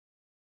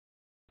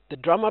The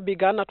drama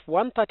began at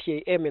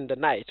 1:30 a.m. in the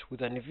night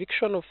with an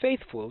eviction of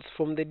faithfuls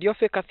from the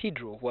Diofe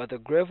Cathedral, where the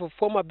grave of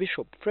former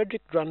Bishop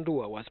Frederick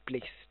Grandua was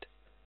placed.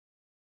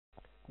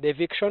 The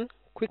eviction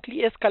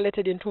quickly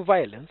escalated into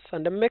violence,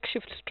 and a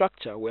makeshift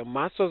structure where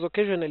mass was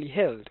occasionally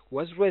held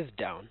was razed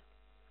down.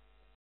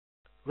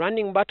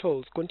 Running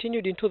battles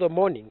continued into the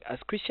morning as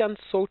Christians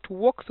sought to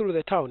walk through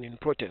the town in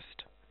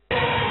protest.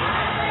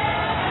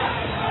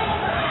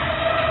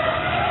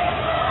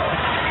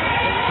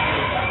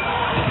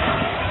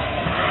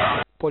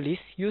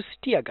 Police used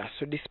tear gas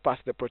to disperse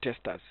the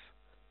protesters.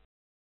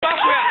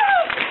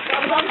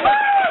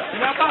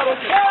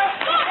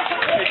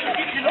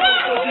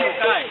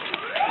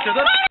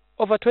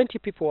 Over 20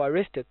 people were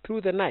arrested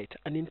through the night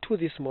and into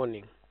this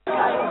morning.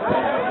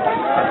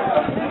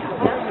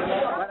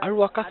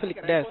 Arua Catholic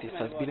Diocese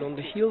has been on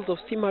the heels of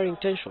simmering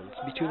tensions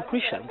between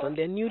Christians and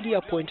their newly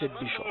appointed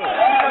bishop.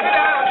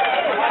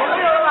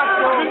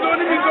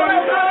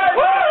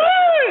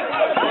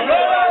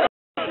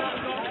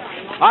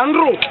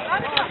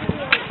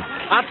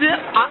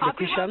 The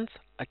Christians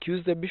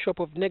accuse the bishop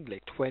of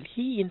neglect, while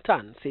he in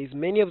turn says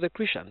many of the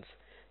Christians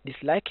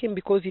dislike him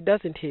because he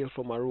doesn't hail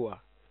from Arua.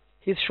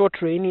 His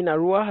short reign in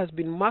Arua has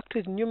been marked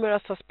with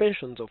numerous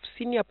suspensions of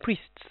senior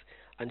priests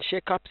and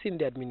shake-ups in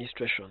the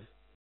administration.